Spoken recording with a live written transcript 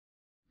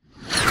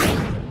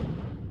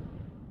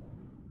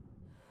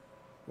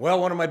Well,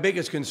 one of my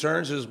biggest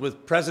concerns is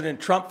with President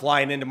Trump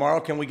flying in tomorrow,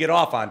 can we get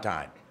off on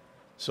time?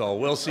 So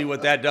we'll see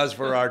what that does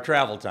for our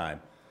travel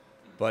time.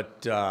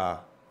 But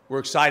we're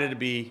excited to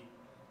be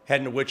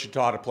heading to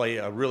Wichita to play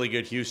a really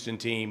good Houston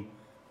team.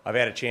 I've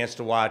had a chance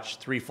to watch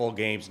 3 full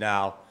games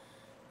now.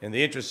 And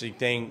the interesting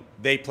thing,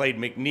 they played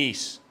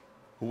McNeese,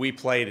 who we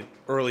played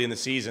early in the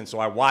season, so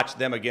I watched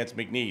them against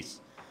McNeese.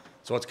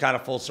 So it's kind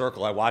of full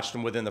circle. I watched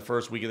them within the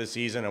first week of the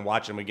season and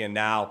watch them again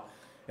now.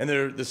 And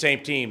they're the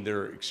same team.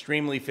 They're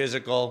extremely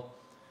physical.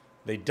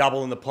 They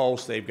double in the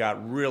post. They've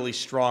got really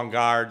strong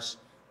guards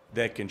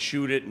that can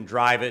shoot it and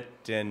drive it,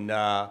 and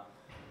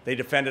they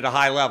defend at a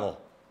high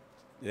level.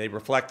 They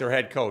reflect their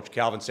head coach,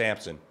 Calvin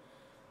Sampson,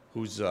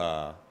 who's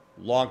a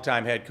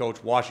longtime head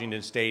coach,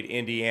 Washington State,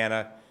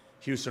 Indiana,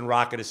 Houston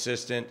Rocket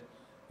assistant,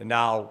 and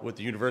now with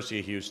the University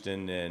of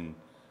Houston, and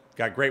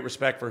got great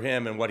respect for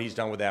him and what he's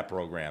done with that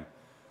program.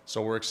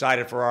 So we're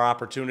excited for our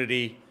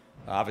opportunity.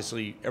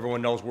 Obviously,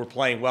 everyone knows we're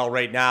playing well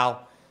right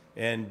now,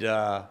 and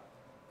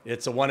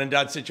it's a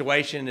one-and-done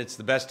situation. It's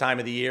the best time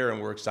of the year, and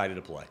we're excited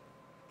to play.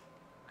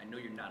 I know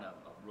you're not a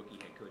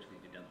rookie head coach because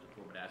you've done this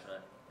before, but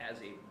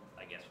as a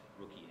I guess,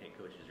 rookie head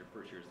coach, as your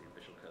first year as the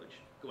official coach,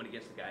 going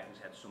against a guy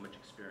who's had so much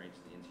experience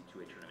in the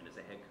Ncaa tournament as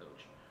a head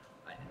coach,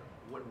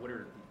 what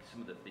are some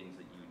of the things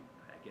that you,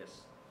 I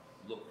guess,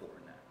 look for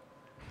in that?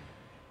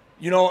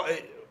 You know,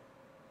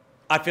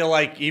 I feel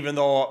like even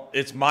though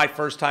it's my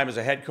first time as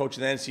a head coach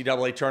in the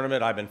NCAA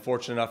tournament, I've been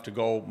fortunate enough to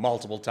go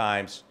multiple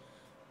times.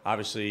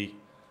 Obviously,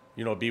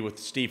 you know, be with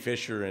Steve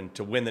Fisher and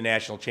to win the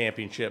national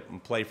championship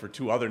and play for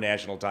 2 other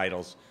national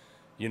titles.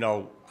 You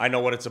know, I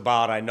know what it's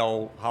about. I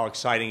know how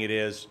exciting it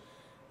is.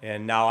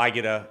 And now I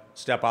get to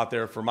step out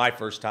there for my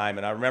first time.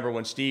 And I remember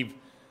when Steve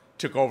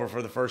took over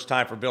for the first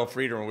time for Bill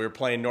Frieder when we were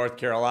playing North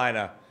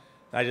Carolina,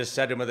 I just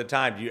said to him at the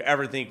time, do you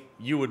ever think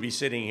you would be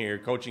sitting here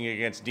coaching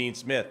against Dean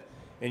Smith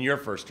in your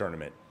first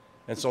tournament?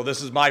 And so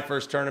this is my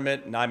first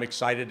tournament, and I'm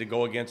excited to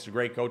go against a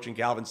great coach in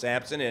Calvin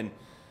Sampson. And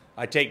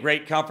I take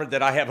great comfort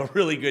that I have a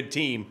really good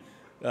team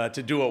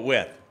to do it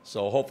with.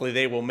 So hopefully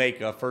they will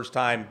make a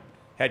first-time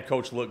head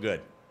coach look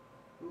good.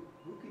 Who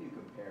can you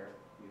compare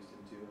Houston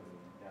to? I mean,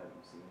 now that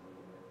you've seen a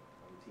little bit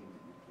of the teams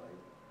that you've played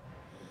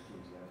and the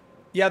teams you have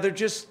played. Yeah, they're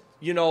just,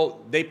 you know,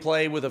 they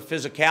play with a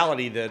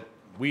physicality that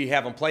we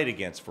haven't played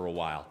against for a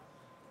while.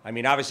 I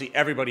mean, obviously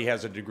everybody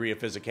has a degree of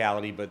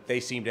physicality, but they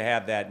seem to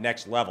have that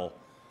next level.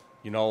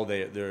 You know,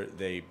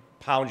 they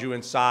pound you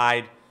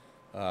inside.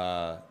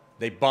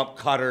 They bump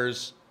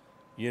cutters.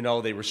 You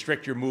know, they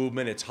restrict your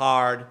movement. It's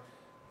hard.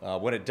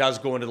 When it does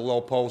go into the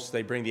low post,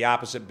 they bring the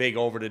opposite big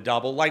over to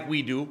double, like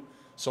we do.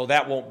 So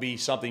that won't be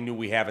something new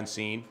we haven't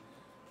seen.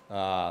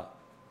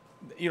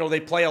 You know, they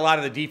play a lot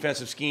of the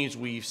defensive schemes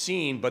we've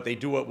seen, but they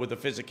do it with a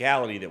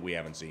physicality that we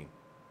haven't seen.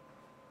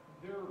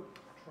 Their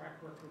track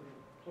record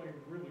of playing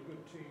really good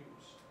teams,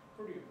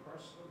 pretty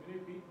impressive. I mean,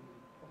 they've beaten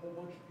a whole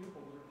bunch of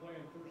people that are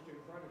playing Thursday,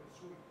 Friday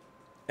this week.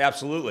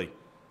 Absolutely.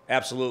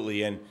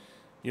 Absolutely. And,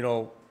 you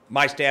know,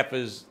 my staff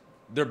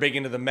they're big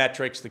into the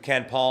metrics, the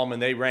Ken Palm,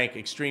 and they rank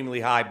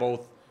extremely high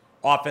both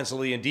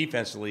offensively and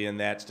defensively in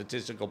that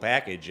statistical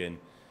package. And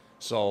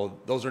so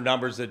those are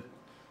numbers that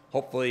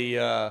hopefully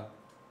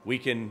we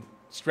can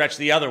stretch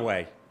the other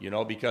way, you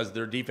know, because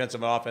their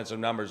defensive and offensive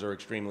numbers are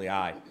extremely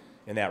high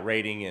in that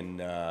rating. And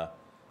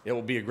it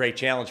will be a great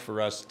challenge for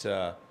us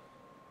to,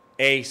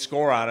 A,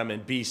 score on them,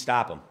 and B,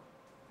 stop them.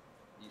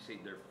 You say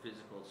they're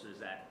physical, so does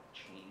that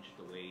change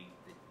the way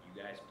that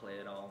you guys play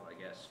at all? I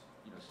guess,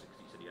 you know,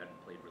 you said you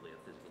hadn't played really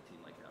a physical team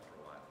like that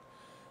for a while.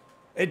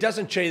 It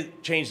doesn't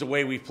change the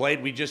way we've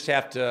played. We just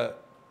have to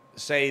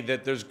say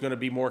that there's going to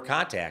be more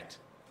contact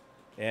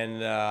and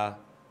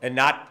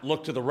not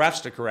look to the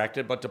refs to correct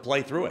it, but to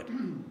play through it,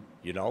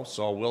 you know.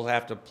 So we'll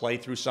have to play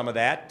through some of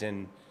that,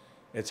 and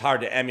it's hard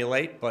to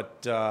emulate,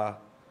 but,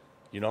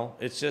 you know,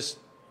 it's just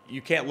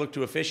you can't look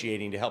to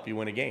officiating to help you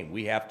win a game.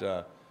 We have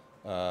to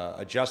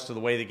adjust to the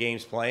way the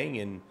game's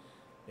playing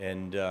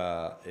and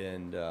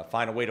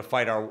find a way to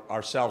fight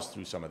ourselves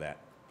through some of that.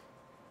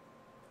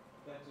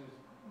 But there's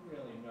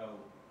really no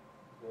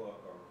book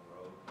or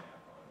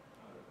roadmap on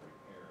how to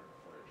prepare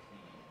for a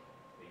team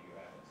that you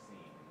haven't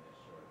seen in this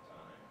short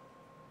time.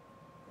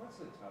 What's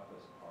the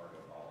toughest part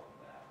of all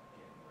of that,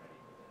 getting ready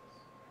for this?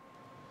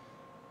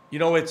 You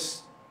know,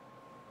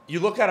 you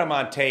look at them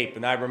on tape,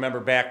 and I remember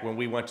back when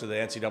we went to the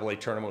NCAA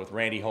tournament with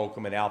Randy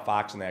Holcomb and Al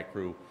Fox and that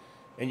crew,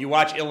 and you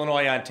watch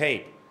Illinois on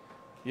tape.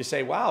 You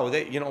say, wow,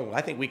 you know,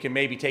 I think we can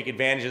maybe take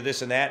advantage of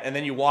this and that. And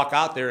then you walk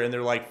out there, and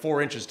they're like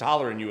 4 inches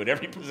taller than you at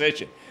every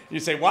position. You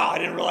say, wow, I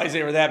didn't realize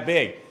they were that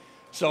big.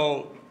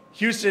 So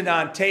Houston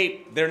on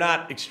tape, they're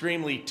not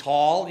extremely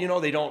tall. You know,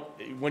 they don't,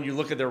 when you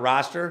look at their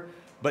roster,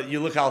 but you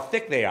look how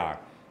thick they are.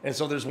 And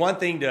so there's one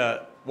thing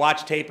to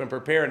watch tape and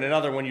prepare, and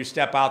another when you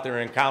step out there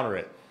and encounter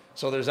it.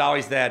 So there's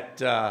always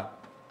that,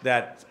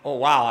 oh,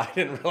 wow, I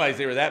didn't realize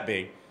they were that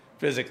big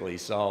physically.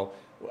 So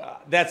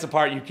that's the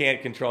part you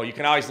can't control. You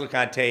can always look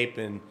on tape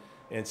and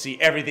see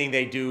everything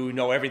they do,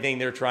 know everything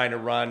they're trying to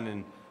run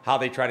and how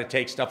they try to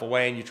take stuff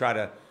away, and you try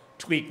to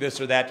tweak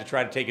this or that to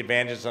try to take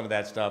advantage of some of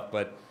that stuff.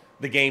 But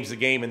the game's the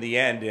game in the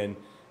end, and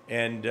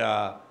and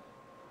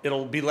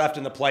it'll be left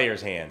in the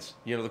players' hands.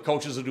 You know, the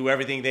coaches will do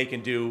everything they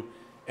can do,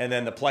 and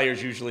then the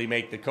players usually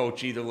make the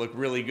coach either look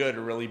really good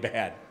or really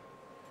bad.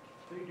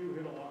 They do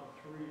hit a lot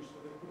of threes, so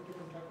they put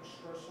different type of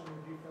stress on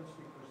their defense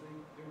because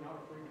they're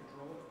not afraid to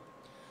drill it.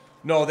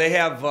 No,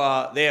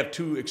 they have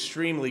two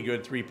extremely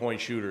good three-point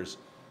shooters.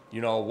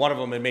 You know, one of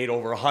them had made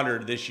over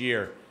 100 this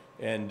year,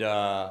 and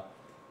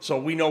so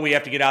we know we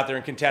have to get out there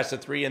and contest the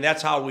three, and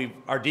that's how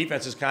our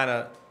defense has kind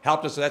of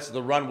helped us. That's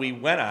the run we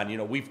went on. You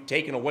know, we've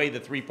taken away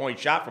the three-point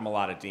shot from a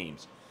lot of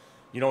teams.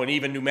 You know, and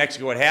even New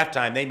Mexico at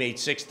halftime, they made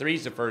 6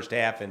 threes the first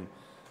half, and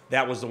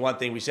that was the one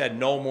thing we said: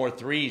 no more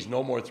threes,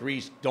 no more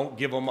threes. Don't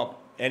give them up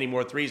any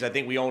more threes. I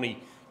think we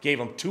only gave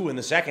them 2 in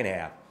the second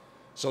half.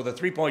 So the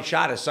three-point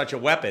shot is such a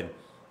weapon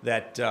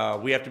that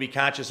we have to be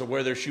conscious of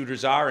where their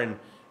shooters are and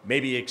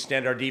maybe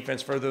extend our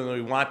defense further than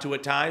we want to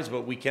at times,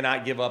 but we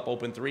cannot give up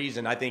open threes.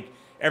 And I think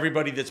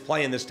everybody that's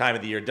playing this time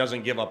of the year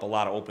doesn't give up a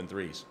lot of open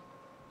threes.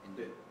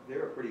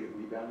 They're a pretty good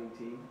rebounding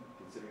team,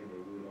 considering they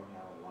really don't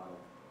have a lot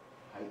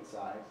of height,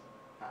 size.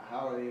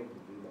 How are they able to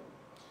do that?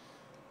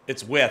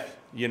 It's width,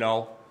 you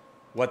know.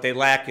 What they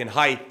lack in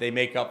height, they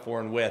make up for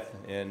in width.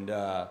 And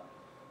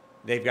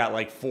they've got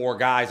like 4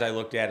 guys I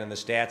looked at in the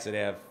stats that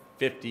have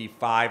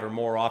 55 or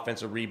more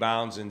offensive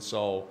rebounds. And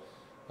so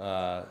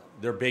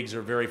their bigs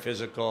are very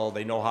physical.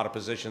 They know how to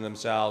position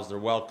themselves. They're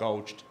well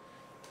coached.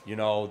 You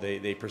know,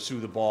 they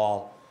pursue the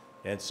ball.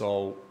 And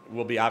so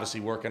we'll be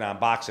obviously working on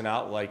boxing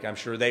out, like I'm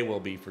sure they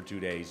will be for 2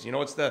 days. You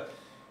know, it's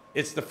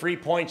the free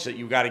points that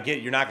you got to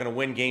get. You're not going to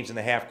win games in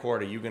the half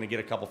court. You're going to get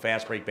a couple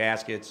fast break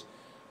baskets.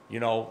 You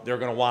know, they're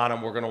going to want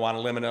them. We're going to want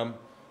to limit them.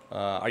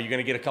 Are you going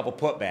to get a couple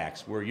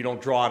putbacks where you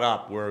don't draw it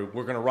up, where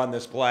we're going to run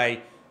this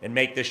play and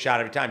make this shot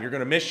every time? You're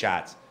going to miss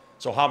shots.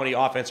 So how many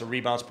offensive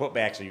rebounds,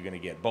 putbacks are you going to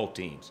get, both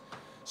teams?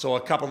 So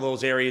a couple of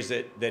those areas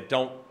that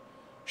don't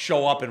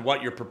show up in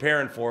what you're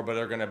preparing for, but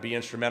are going to be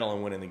instrumental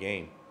in winning the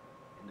game.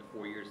 In the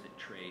 4 years that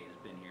Trey has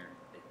been here,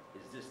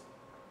 is this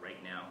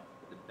right now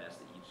the best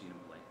that you've seen him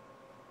play?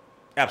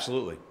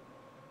 Absolutely.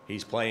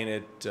 He's playing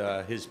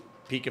at his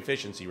peak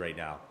efficiency right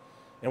now.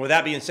 And with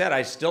that being said,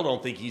 I still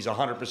don't think he's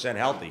 100%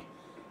 healthy.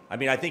 I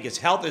mean, I think his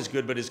health is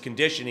good, but his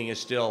conditioning is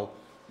still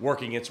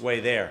working its way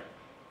there.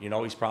 You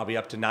know, he's probably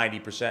up to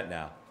 90%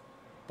 now.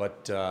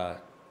 But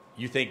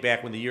you think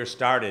back when the year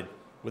started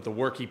with the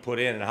work he put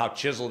in and how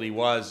chiseled he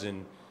was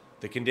and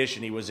the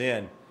condition he was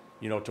in,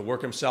 you know, to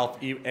work himself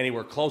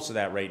anywhere close to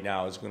that right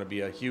now is going to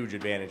be a huge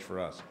advantage for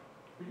us.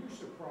 Were you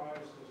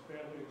surprised as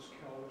badly as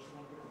Kel was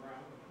lumping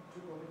around?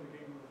 He took over the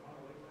game in the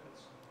final 8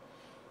 minutes.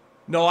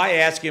 No, I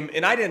asked him,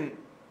 and I didn't,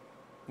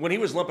 when he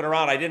was limping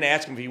around, I didn't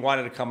ask him if he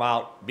wanted to come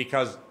out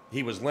because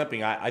he was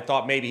limping. I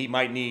thought maybe he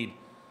might need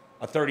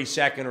a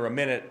 30-second or a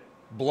minute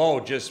blow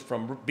just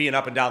from being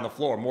up and down the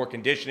floor, more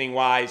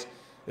conditioning-wise,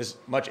 as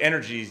much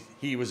energy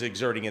he was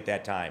exerting at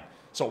that time.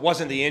 So it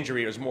wasn't the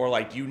injury. It was more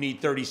like, you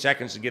need 30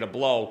 seconds to get a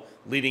blow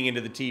leading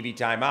into the TV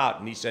timeout.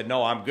 And he said,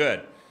 no, I'm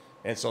good.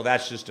 And so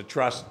that's just a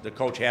trust the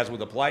coach has with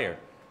the player.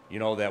 You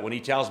know, that when he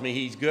tells me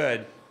he's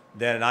good,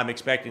 then I'm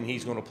expecting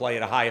he's going to play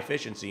at a high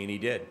efficiency, and he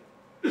did.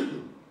 The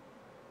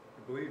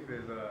belief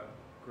is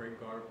great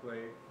guard play,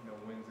 you know,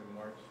 wins in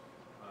March.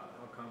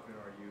 How confident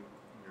are you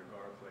in your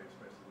guard play,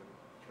 especially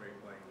with Trey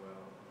playing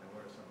well? And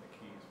what are some of the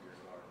keys for your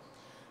guards?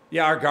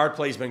 Yeah, our guard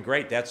play's been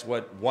great. That's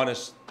what won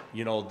us,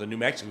 you know, the New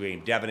Mexico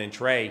game. Devin and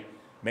Trey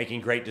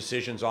making great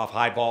decisions off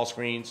high ball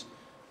screens.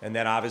 And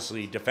then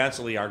obviously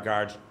defensively, our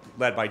guards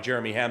led by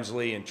Jeremy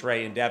Hemsley and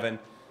Trey and Devin,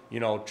 you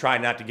know, try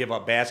not to give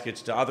up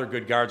baskets to other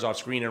good guards off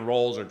screen and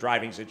rolls or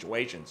driving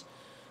situations.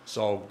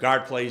 So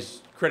guard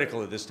play's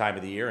critical at this time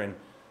of the year. And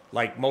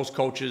like most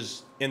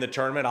coaches in the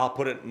tournament, I'll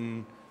put it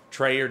in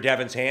Trey or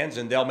Devin's hands,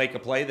 and they'll make a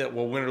play that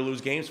will win or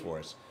lose games for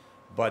us.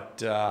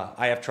 But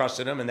I have trust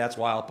in them, and that's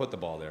why I'll put the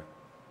ball there.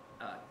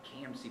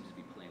 Cam seems to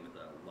be playing with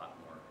a lot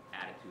more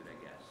attitude,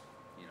 I guess,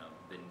 you know,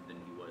 than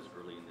he was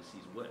early in the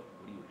season. What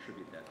do you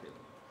attribute that to?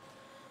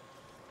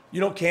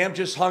 You know, Cam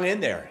just hung in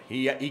there.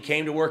 He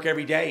came to work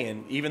every day,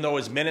 and even though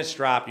his minutes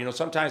dropped, you know,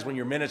 sometimes when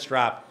your minutes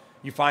drop,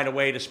 you find a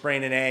way to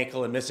sprain an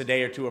ankle and miss a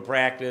day or two of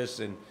practice,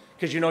 and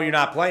because you know you're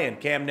not playing.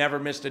 Cam never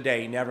missed a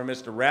day. He never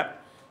missed a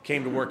rep.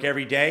 Came to work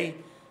every day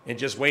and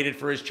just waited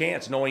for his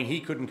chance, knowing he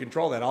couldn't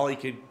control that. All he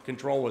could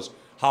control was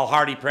how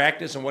hard he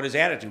practiced and what his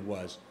attitude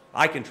was.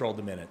 I controlled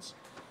the minutes.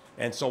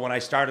 And so when I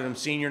started him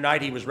senior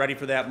night, he was ready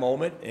for that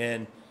moment,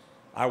 and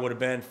I would have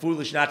been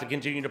foolish not to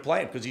continue to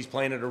play him because he's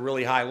playing at a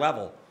really high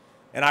level.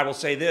 And I will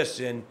say this,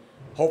 and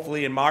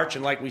hopefully in March,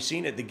 and like we've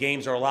seen it, the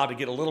games are allowed to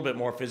get a little bit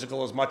more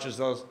physical, as much as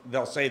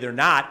they'll say they're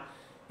not,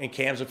 and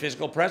Cam's a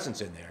physical presence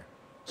in there.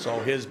 So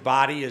his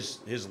body,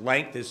 his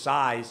length, his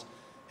size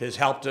has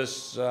helped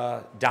us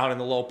down in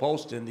the low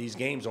post in these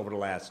games over the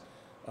last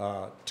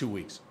 2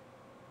 weeks.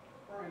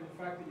 Brian,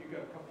 the fact that you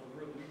got a couple of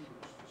relievers,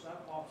 does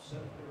that offset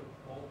their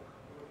bulk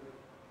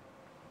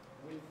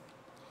with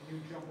you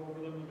jump over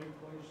them in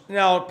big plays?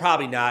 No,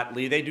 probably not,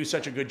 Lee. They do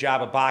such a good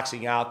job of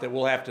boxing out that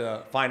we'll have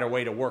to find our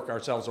way to work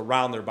ourselves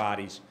around their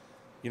bodies.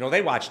 You know,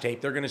 they watch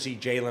tape. They're going to see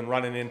Jalen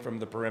running in from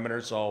the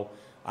perimeter, so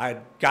I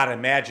got to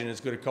imagine as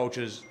good a coach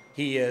as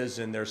he is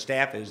and their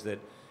staff is, that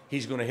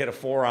he's going to hit a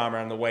forearm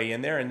on the way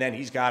in there, and then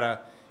he's got to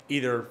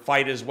either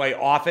fight his way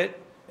off it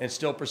and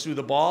still pursue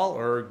the ball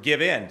or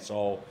give in.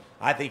 So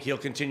I think he'll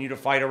continue to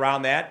fight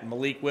around that, and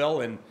Malik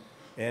will, and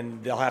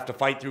they'll have to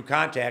fight through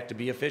contact to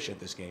be efficient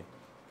this game.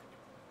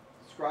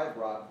 Describe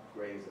Rob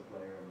Gray as a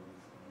player. I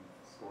mean,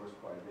 he scores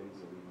quite a bit.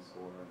 He's a leading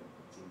scorer, and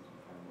it seems to be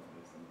kind of what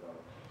makes them go.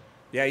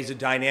 Yeah, he's a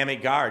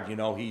dynamic guard. You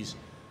know,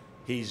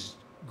 he's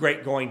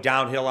great going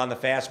downhill on the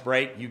fast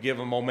break. You give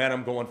him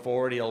momentum going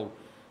forward, he'll,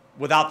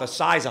 without the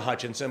size of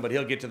Hutchinson, but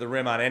he'll get to the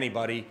rim on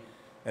anybody.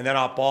 And then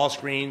off ball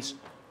screens,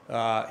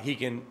 he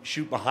can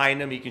shoot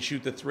behind him. He can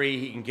shoot the three.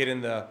 He can get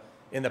in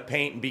the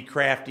paint and be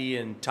crafty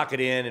and tuck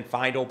it in and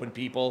find open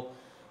people.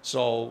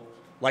 So,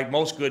 like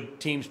most good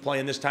teams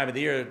playing this time of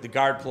the year, the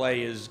guard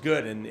play is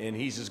good, and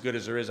he's as good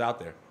as there is out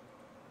there.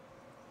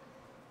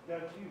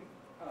 Doug, you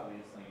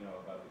obviously know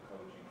about the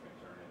coaching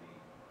fraternity.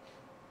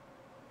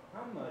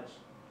 How much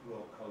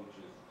will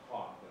coaches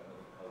talk to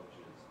other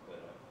coaches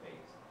that have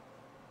faced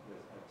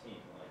a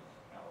team like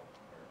Elk,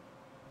 or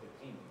the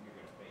team that you're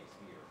going to face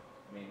here?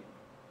 I mean,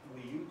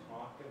 will you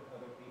talk to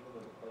other people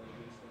that have played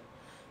Houston?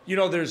 You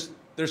know, there's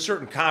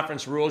certain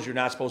conference rules. You're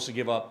not supposed to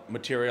give up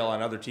material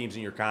on other teams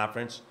in your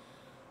conference.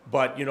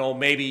 But, you know,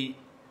 maybe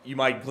you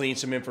might glean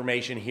some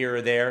information here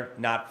or there,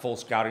 not full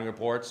scouting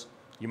reports.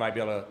 You might be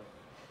able to,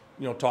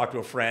 you know, talk to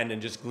a friend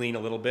and just glean a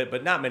little bit.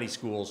 But not many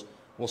schools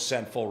will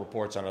send full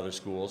reports on other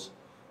schools.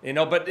 You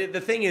know, but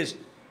the thing is,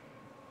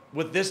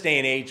 with this day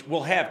and age,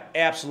 we'll have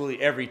absolutely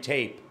every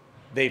tape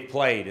they've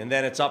played. And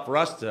then it's up for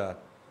us to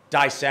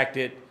dissect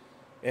it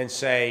and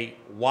say,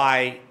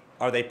 why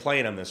are they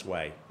playing them this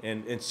way?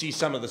 And see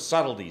some of the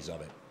subtleties of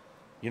it.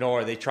 You know,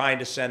 are they trying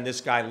to send this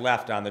guy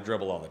left on the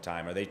dribble all the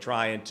time? Are they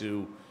trying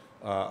to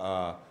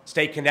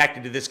stay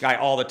connected to this guy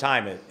all the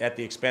time at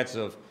the expense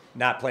of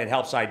not playing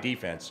help side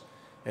defense?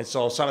 And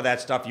so some of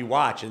that stuff you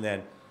watch, and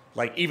then,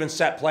 like, even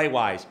set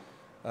play-wise,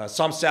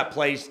 some set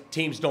plays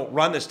teams don't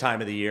run this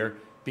time of the year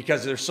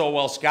because they're so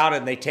well scouted,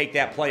 and they take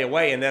that play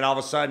away, and then all of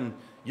a sudden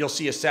you'll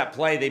see a set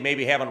play they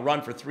maybe haven't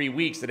run for 3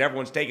 weeks that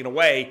everyone's taken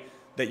away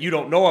that you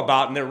don't know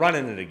about, and they're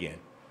running it again.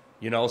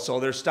 You know, so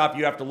there's stuff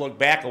you have to look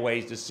back a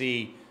ways to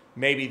see.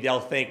 Maybe they'll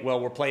think,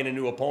 well, we're playing a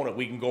new opponent,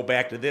 we can go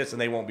back to this,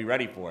 and they won't be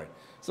ready for it.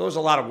 So there's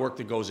a lot of work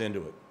that goes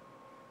into it.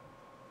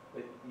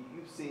 But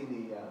you've seen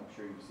I'm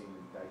sure you've seen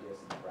the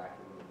digested bracket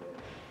a little bit,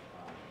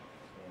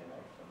 and I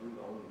believe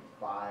only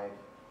 5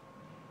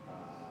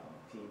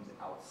 teams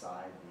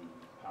outside the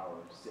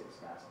Power 6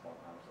 basketball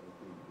conference,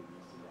 including the Big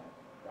East, that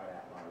got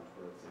at large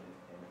berths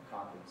in the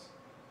conference.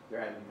 There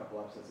had been a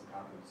couple upsets in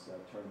conference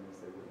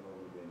tournaments. There would have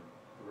only been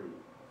 3,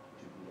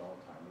 which would be the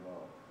all-time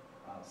low.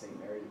 St.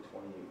 Mary's at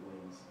 28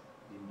 wins,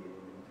 didn't get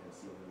in.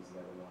 Tennessee was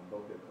the other one.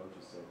 Both their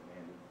coaches said,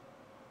 man,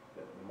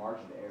 the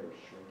margin of error is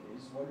shrinking. I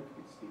just wonder if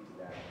you could speak to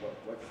that.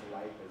 What's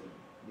life as a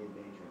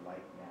mid-major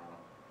like now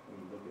when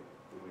you look at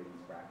the way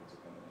these brackets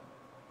are coming out?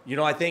 You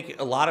know, I think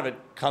a lot of it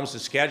comes to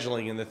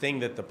scheduling, and the thing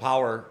that the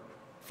Power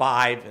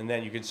 5 and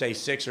then you could say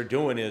 6 are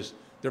doing is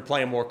they're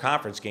playing more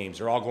conference games.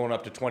 They're all going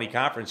up to 20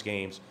 conference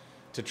games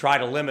to try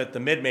to limit the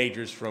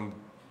mid-majors from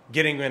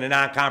getting in a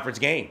non-conference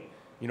game.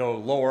 You know,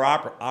 lower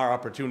our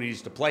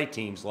opportunities to play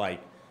teams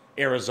like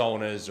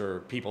Arizona's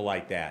or people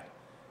like that.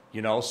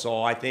 You know,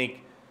 so I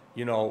think,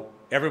 you know,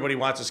 everybody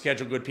wants to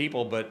schedule good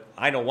people, but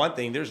I know one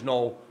thing, there's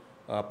no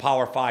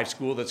Power 5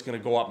 school that's going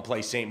to go up and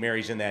play St.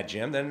 Mary's in that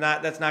gym.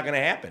 That's not going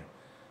to happen.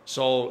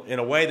 So in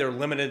a way, they're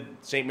limited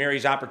St.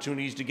 Mary's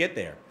opportunities to get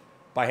there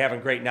by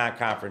having great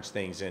non-conference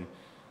things. And,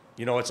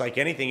 you know, it's like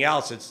anything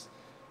else. It's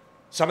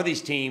some of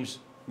these teams,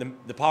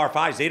 the Power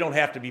 5s, they don't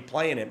have to be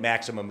playing at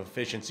maximum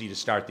efficiency to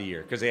start the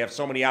year because they have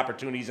so many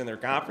opportunities in their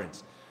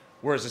conference.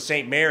 Whereas the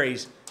St.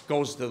 Mary's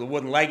goes to the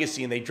Wooden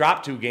Legacy and they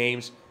drop 2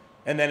 games,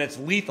 and then it's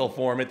lethal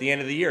for them at the end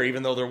of the year,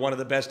 even though they're one of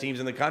the best teams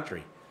in the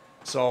country.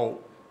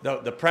 So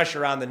the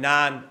pressure on the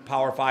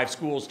non-Power 5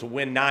 schools to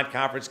win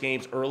non-conference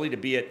games early to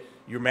be at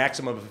your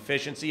maximum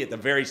efficiency at the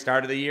very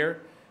start of the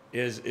year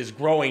is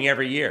growing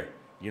every year.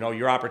 You know,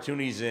 your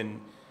opportunities in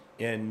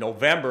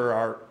November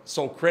are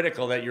so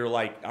critical that you're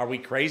like, are we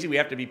crazy? We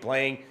have to be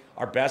playing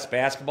our best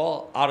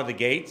basketball out of the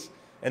gates,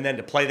 and then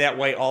to play that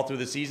way all through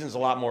the season is a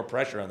lot more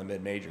pressure on the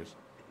mid-majors.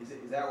 Is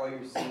that why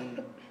you're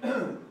seeing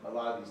a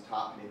lot of these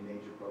top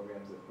mid-major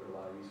programs that put a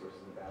lot of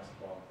resources in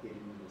basketball getting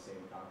into the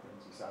same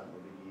conference? You saw it in the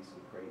Big East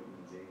with Creighton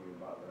and Xavier and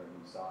Butler, and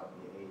you saw it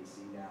in the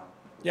AAC now.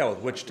 Yeah, with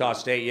Wichita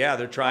State, yeah,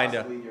 they're trying to.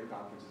 Possibly in your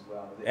conference as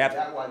well. Is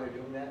that why they're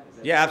doing that?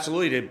 Yeah,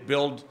 absolutely,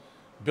 to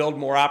build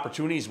more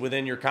opportunities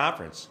within your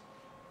conference.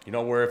 You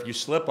know, where if you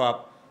slip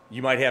up,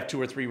 you might have 2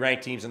 or 3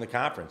 ranked teams in the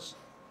conference.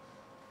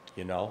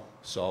 You know,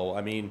 so,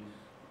 I mean,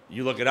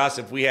 you look at us,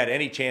 if we had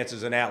any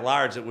chances in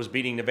at-large, it was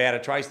beating Nevada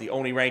twice, the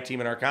only ranked team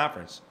in our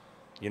conference.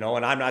 You know,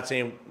 and I'm not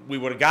saying we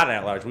would have gotten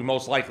at-large. We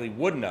most likely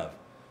wouldn't have.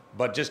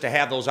 But just to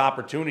have those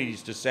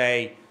opportunities to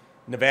say,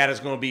 Nevada's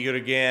going to be good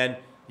again.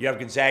 You have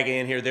Gonzaga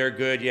in here, they're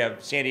good. You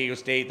have San Diego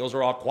State. Those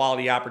are all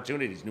quality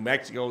opportunities. New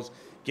Mexico's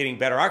getting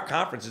better. Our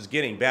conference is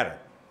getting better,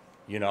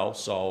 you know,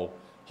 so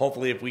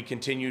hopefully if we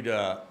continue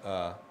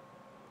to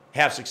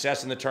have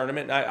success in the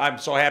tournament. And I'm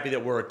so happy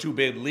that we're a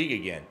two-bid league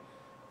again.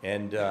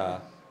 And,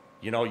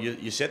 you know,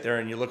 you sit there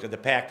and you look at the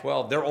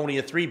Pac-12, they're only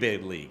a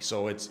three-bid league.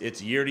 So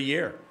it's year to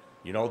year.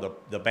 You know,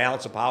 the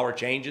balance of power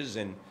changes,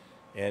 and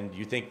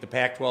you think the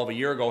Pac-12 a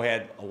year ago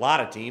had a lot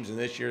of teams, and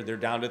this year they're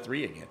down to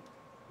 3 again.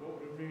 What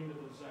would it mean to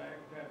the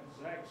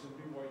Zags and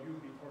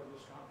BYU be part of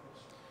this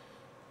conference?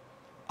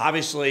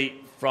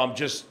 Obviously, from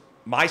just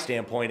my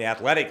standpoint,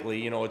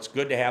 athletically, you know, it's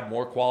good to have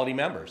more quality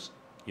members.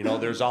 You know,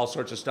 there's all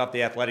sorts of stuff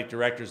the athletic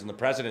directors and the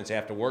presidents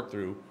have to work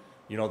through,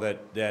 you know,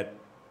 that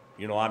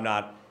you know, I'm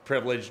not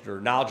privileged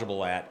or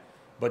knowledgeable at.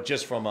 But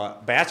just from a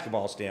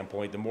basketball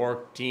standpoint, the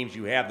more teams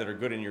you have that are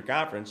good in your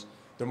conference,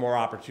 the more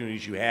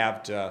opportunities you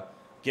have to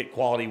get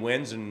quality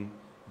wins and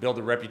build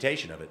a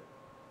reputation of it.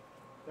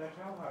 Beck,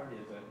 how hard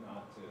is it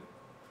not to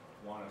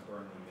want to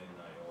burn the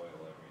midnight oil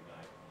every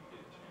night when you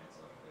get a chance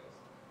like this?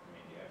 I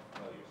mean, you have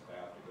to tell your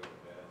staff to go to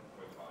bed and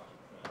quit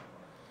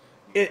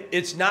watching film.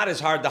 It's not as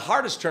hard. The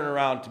hardest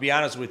turnaround, to be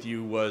honest with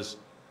you, was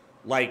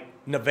like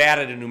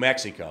Nevada to New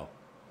Mexico.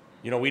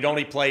 You know, we'd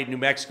only played New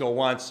Mexico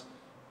once,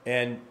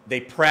 and they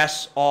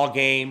press all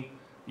game.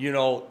 You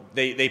know,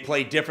 they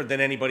play different than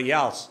anybody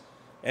else.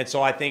 And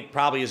so I think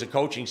probably as a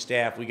coaching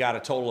staff, we got a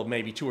total of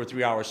maybe 2 or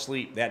 3 hours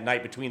sleep that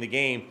night between the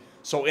game.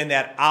 So in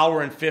that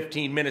hour and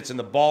 15 minutes in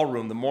the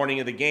ballroom, the morning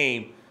of the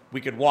game, we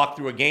could walk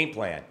through a game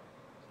plan.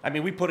 I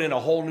mean, we put in a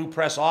whole new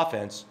press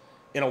offense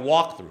in a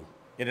walkthrough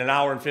in an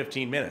hour and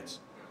 15 minutes.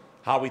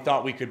 How we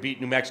thought we could beat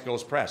New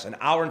Mexico's press. An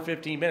hour and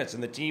 15 minutes.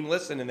 And the team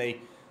listened, and they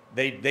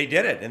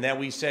did it. And then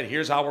we said,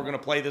 here's how we're going to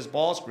play this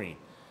ball screen.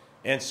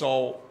 And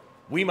so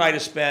we might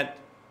have spent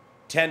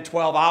 10,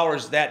 12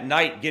 hours that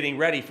night getting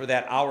ready for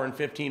that hour and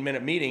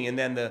 15-minute meeting. And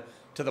then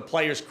to the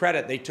players'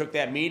 credit, they took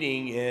that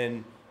meeting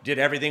and did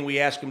everything we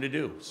asked them to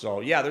do. So,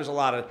 yeah, there's a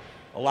lot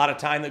of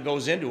time that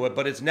goes into it,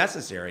 but it's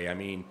necessary. I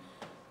mean,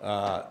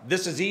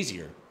 this is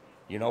easier.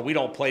 You know, we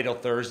don't play till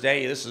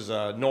Thursday. This is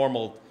a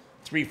normal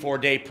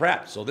 3-4 day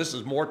prep. So this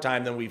is more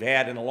time than we've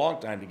had in a long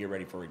time to get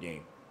ready for a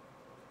game.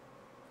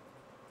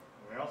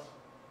 Anyone else?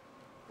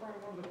 Brian,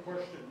 one other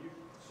question.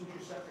 Since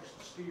you sat next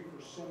to Steve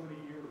for so many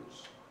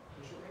years,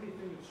 is there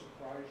anything that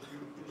surprised you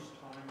this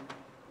time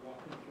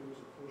walking through as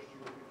a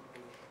first-year head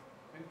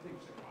coach? Anything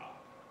you say,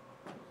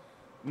 wow?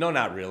 No,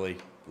 not really,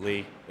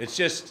 Lee. It's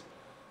just,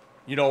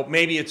 you know,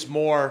 maybe it's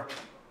more,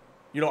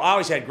 you know, I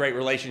always had great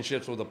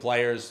relationships with the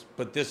players,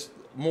 but this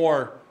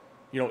more,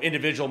 you know,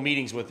 individual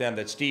meetings with them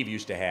that Steve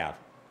used to have.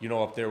 You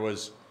know, if there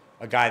was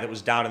a guy that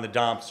was down in the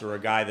dumps or a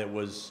guy that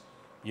was,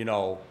 you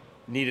know,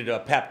 needed a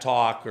pep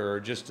talk or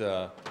just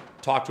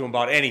talk to him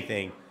about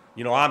anything,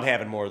 you know, I'm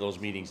having more of those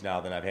meetings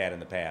now than I've had in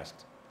the past.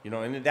 You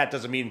know, and that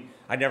doesn't mean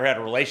I never had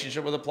a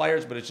relationship with the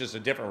players, but it's just a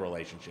different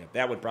relationship.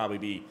 That would probably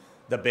be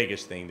the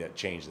biggest thing that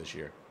changed this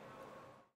year.